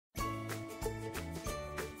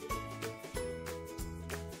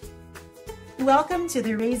Welcome to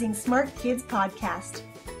the Raising Smart Kids podcast.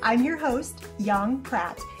 I'm your host, Yang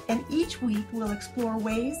Pratt, and each week we'll explore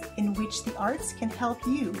ways in which the arts can help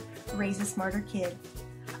you raise a smarter kid.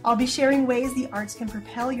 I'll be sharing ways the arts can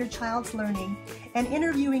propel your child's learning and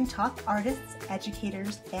interviewing top artists,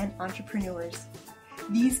 educators, and entrepreneurs.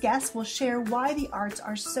 These guests will share why the arts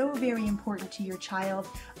are so very important to your child,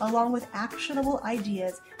 along with actionable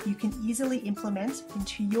ideas you can easily implement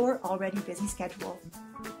into your already busy schedule.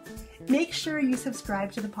 Make sure you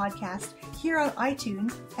subscribe to the podcast here on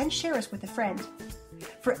iTunes and share us with a friend.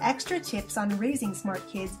 For extra tips on raising smart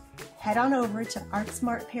kids, head on over to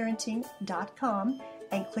artsmartparenting.com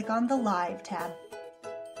and click on the Live tab.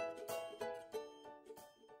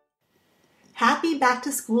 Happy back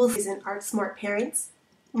to school season, Art Smart parents.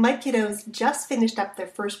 My kiddos just finished up their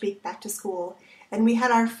first week back to school, and we had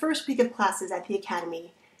our first week of classes at the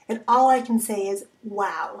academy, and all I can say is,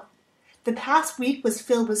 wow. The past week was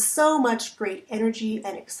filled with so much great energy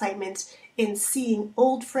and excitement in seeing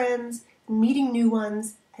old friends, meeting new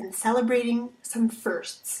ones, and celebrating some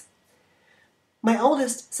firsts. My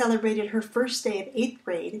oldest celebrated her first day of 8th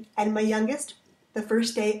grade, and my youngest, the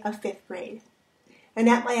first day of 5th grade. And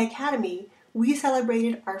at my academy, we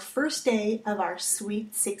celebrated our first day of our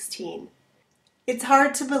Sweet 16. It's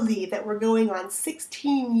hard to believe that we're going on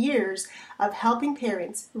 16 years of helping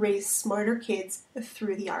parents raise smarter kids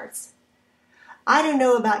through the arts. I don't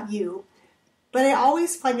know about you, but I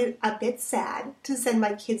always find it a bit sad to send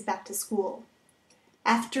my kids back to school.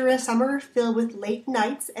 After a summer filled with late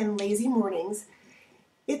nights and lazy mornings,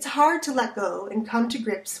 it's hard to let go and come to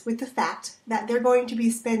grips with the fact that they're going to be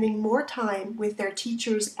spending more time with their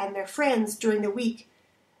teachers and their friends during the week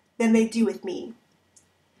than they do with me.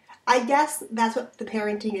 I guess that's what the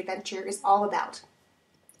parenting adventure is all about.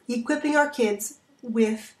 Equipping our kids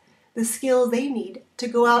with the skills they need to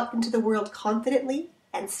go out into the world confidently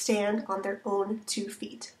and stand on their own 2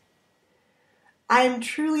 feet. I am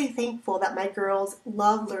truly thankful that my girls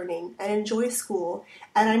love learning and enjoy school,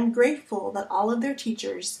 and I'm grateful that all of their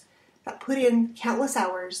teachers that put in countless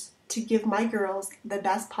hours to give my girls the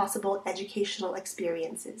best possible educational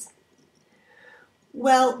experiences.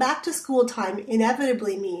 Well, back to school time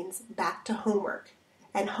inevitably means back to homework,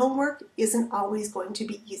 and homework isn't always going to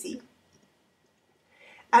be easy.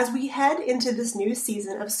 As we head into this new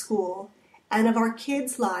season of school and of our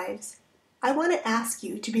kids' lives, I want to ask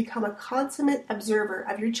you to become a consummate observer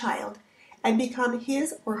of your child and become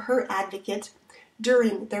his or her advocate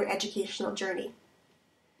during their educational journey.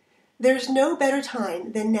 There's no better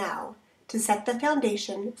time than now to set the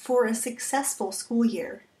foundation for a successful school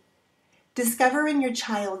year. Discovering your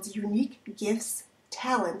child's unique gifts,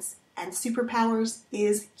 talents, and superpowers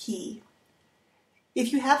is key.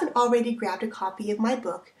 If you haven't already grabbed a copy of my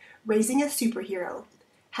book, Raising a Superhero,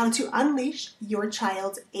 How to Unleash Your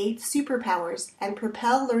Child's 8 Superpowers and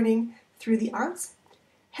Propel Learning Through the Arts,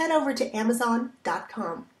 head over to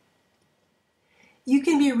Amazon.com. You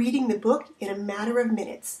can be reading the book in a matter of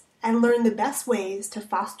minutes and learn the best ways to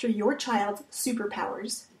foster your child's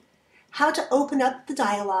superpowers, how to open up the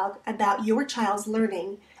dialogue about your child's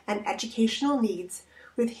learning and educational needs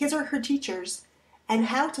with his or her teachers, and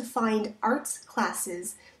how to find arts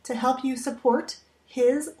classes to help you support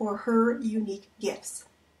his or her unique gifts.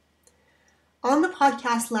 On the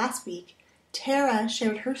podcast last week, Tara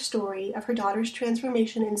shared her story of her daughter's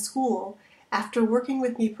transformation in school after working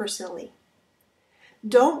with me personally.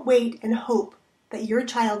 Don't wait and hope that your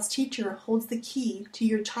child's teacher holds the key to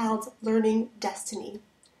your child's learning destiny.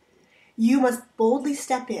 You must boldly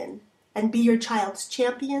step in and be your child's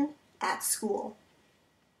champion at school.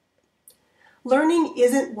 Learning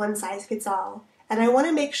isn't one size fits all, and I want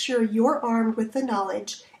to make sure you're armed with the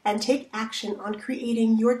knowledge and take action on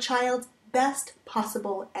creating your child's best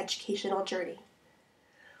possible educational journey.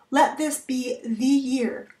 Let this be the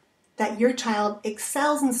year that your child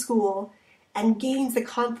excels in school and gains the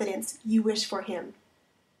confidence you wish for him.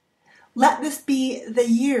 Let this be the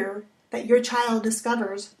year that your child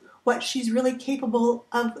discovers what she's really capable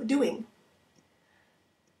of doing.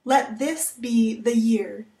 Let this be the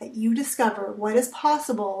year that you discover what is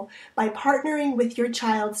possible by partnering with your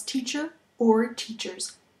child's teacher or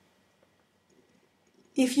teachers.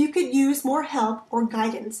 If you could use more help or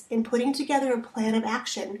guidance in putting together a plan of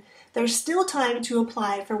action, there's still time to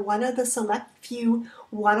apply for one of the select few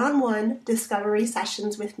one-on-one discovery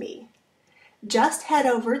sessions with me. Just head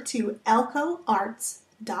over to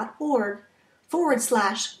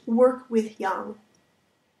elcoarts.org/workwithyoung.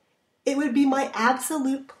 It would be my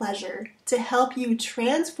absolute pleasure to help you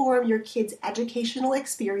transform your kid's educational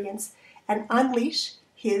experience and unleash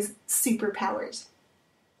his superpowers.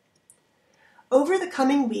 Over the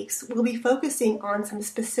coming weeks, we'll be focusing on some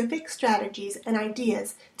specific strategies and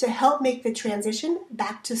ideas to help make the transition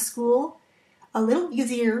back to school a little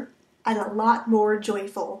easier and a lot more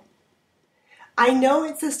joyful. I know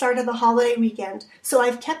it's the start of the holiday weekend, so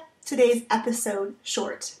I've kept today's episode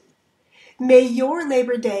short. May your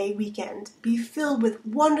Labor Day weekend be filled with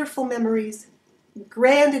wonderful memories,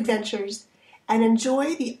 grand adventures, and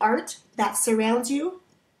enjoy the art that surrounds you,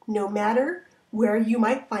 no matter where you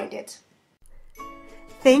might find it.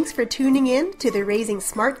 Thanks for tuning in to the Raising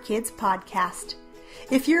Smart Kids podcast.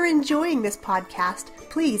 If you're enjoying this podcast,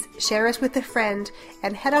 please share us with a friend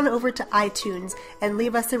and head on over to iTunes and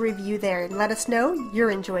leave us a review there and let us know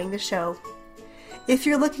you're enjoying the show. If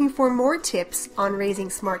you're looking for more tips on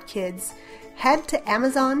raising smart kids, head to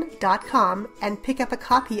Amazon.com and pick up a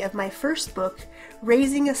copy of my first book,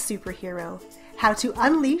 Raising a Superhero: How to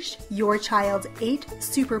Unleash Your Child's 8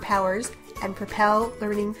 Superpowers and Propel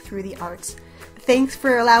Learning Through the Arts. Thanks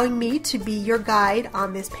for allowing me to be your guide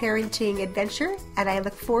on this parenting adventure, and I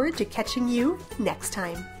look forward to catching you next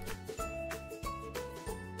time.